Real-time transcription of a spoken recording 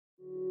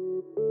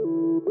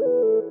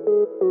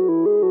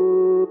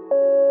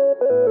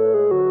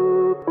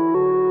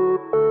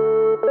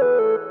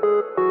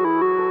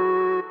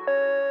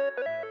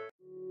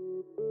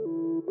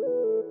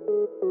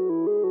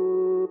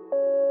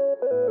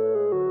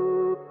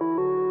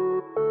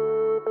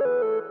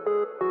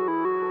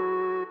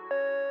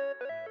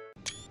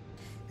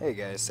Hey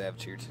guys,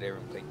 Savage here. Today we're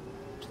going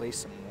to play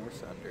some more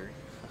Thunder.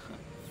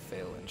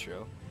 Fail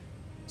intro.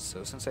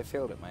 So since I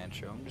failed at my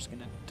intro, I'm just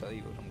going to tell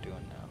you what I'm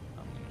doing now.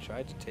 I'm going to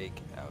try to take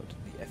out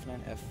the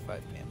F9F-5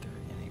 Panther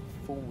in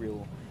a full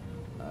real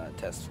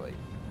test flight.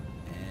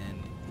 And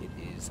it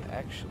is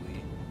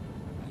actually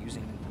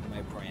using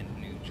my brand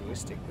new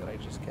joystick that I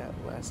just got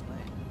last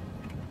night.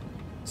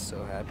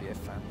 So happy I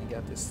finally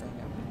got this thing.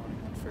 I've been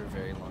wanting one for a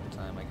very long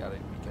time. I got it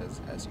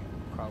because, as you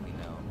probably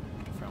know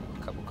from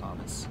a couple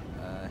comments,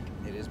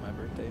 it is my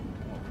birthday.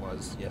 Well, it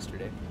was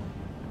yesterday.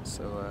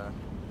 So,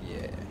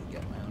 yeah,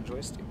 got my own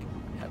joystick.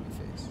 Happy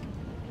face.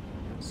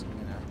 So I'm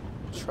gonna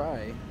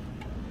try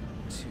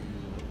to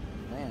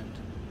land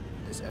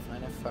this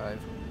F9F-5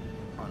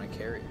 on a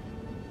carrier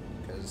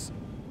because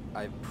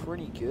I'm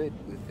pretty good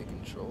with the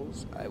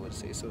controls. I would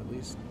say so, at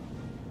least,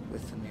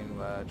 with the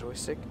new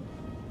joystick.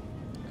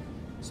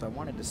 So I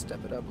wanted to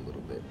step it up a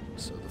little bit.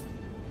 So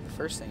the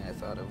first thing I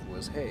thought of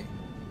was, hey,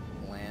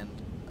 land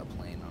a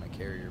plane on a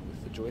carrier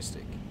with the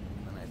joystick.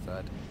 And then I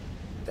thought,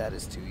 that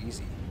is too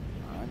easy.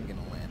 I'm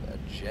going to land a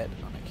jet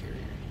on a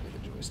carrier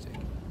with a joystick.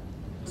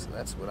 So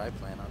that's what I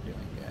plan on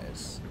doing,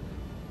 guys.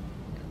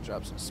 I'm going to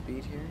drop some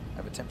speed here.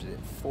 I've attempted it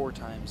 4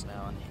 times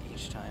now, and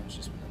each time it's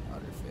just been an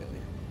utter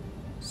failure.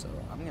 So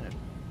I'm going to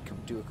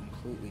do a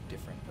completely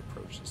different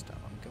approach this time.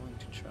 I'm going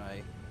to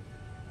try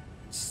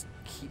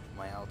keep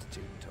my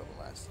altitude until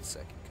the last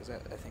second, because I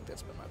think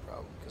that's been my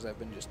problem, because I've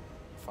been just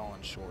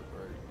falling short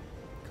or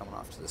coming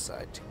off to the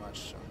side too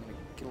much. So I'm going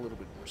to get a little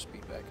bit more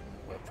speed back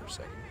and move up for a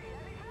second,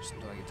 just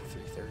until I get to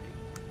 330.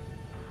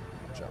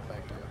 I'm going to drop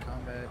back down to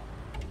combat.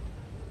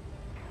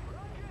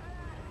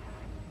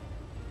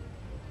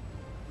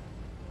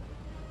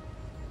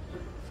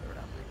 Throw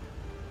down my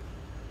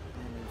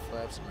landing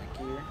flaps in my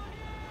gear.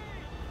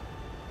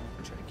 I'm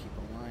going to try to keep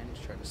a line,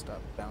 try to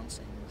stop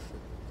bouncing with the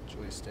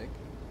joystick.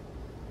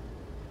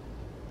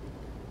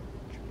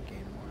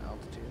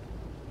 Altitude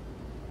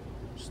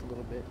just a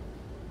little bit.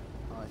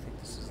 Oh, I think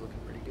this is looking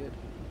pretty good.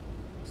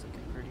 It's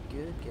looking pretty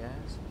good,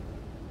 guys.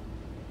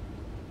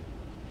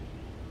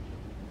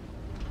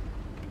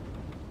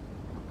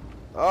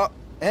 Oh,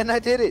 and I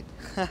did it.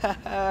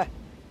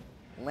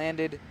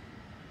 Landed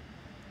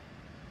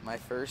my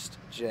first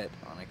jet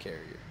on a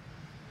carrier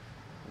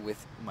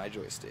with my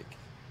joystick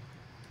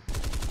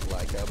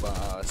like a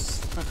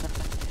boss.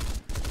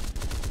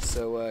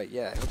 So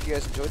yeah, I hope you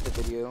guys enjoyed the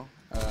video.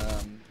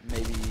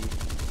 Maybe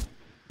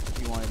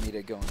you wanted me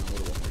to go in a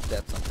little bit more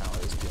depth on how I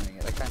was doing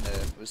it. I kind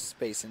of was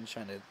spacing,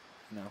 trying to,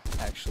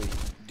 actually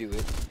do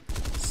it.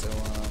 So,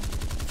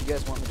 if you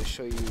guys want me to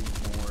show you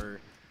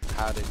more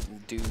how to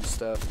do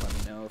stuff, let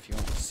me know. If you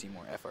want to see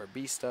more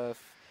FRB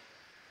stuff,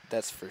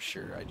 that's for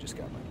sure. I just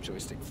got my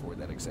joystick for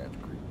that exact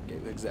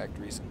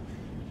reason.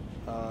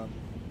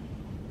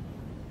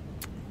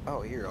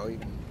 Oh, here,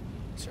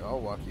 I'll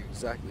walk you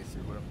exactly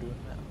through what I'm doing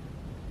now.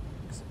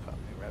 Because it popped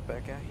me right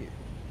back out here.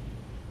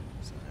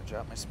 So I'm going to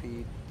drop my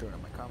speed, throw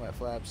down my combat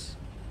flaps.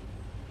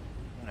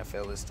 I'm going to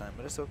fail this time,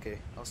 but it's okay.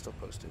 I'll still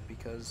post it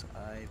because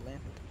I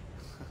landed.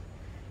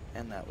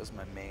 And that was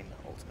my main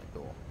ultimate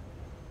goal.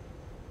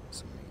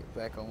 So I'm going to get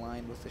back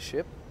aligned with the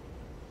ship.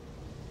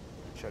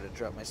 Try to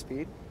drop my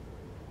speed.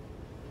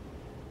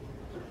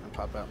 And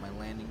pop out my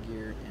landing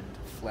gear and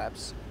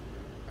flaps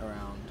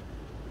around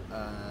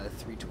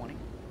 320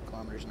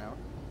 kilometers an hour.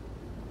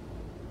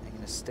 I'm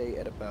going to stay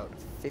at about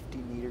 50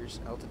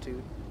 meters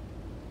altitude.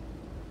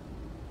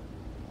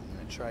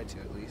 Try to,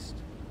 at least.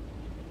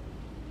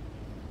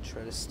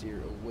 Try to steer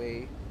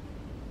away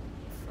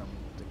from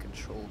the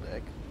control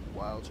deck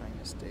while trying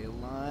to stay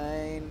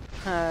aligned.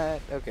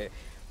 Okay,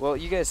 well,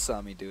 you guys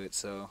saw me do it,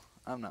 so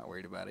I'm not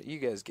worried about it. You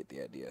guys get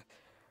the idea.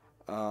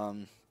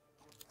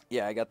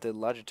 Yeah, I got the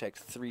Logitech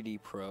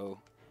 3D Pro.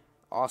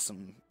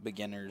 Awesome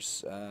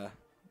beginners,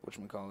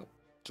 whatchamacallit,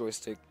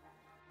 joystick.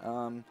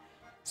 So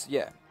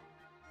yeah,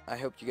 I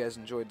hope you guys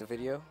enjoyed the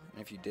video,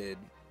 and if you did,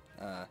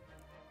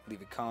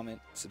 leave a comment,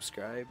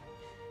 subscribe,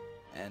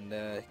 and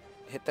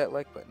hit that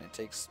like button. It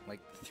takes like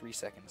 3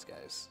 seconds,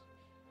 guys.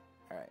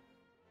 Alright,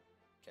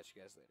 catch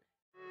you guys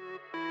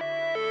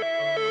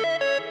later.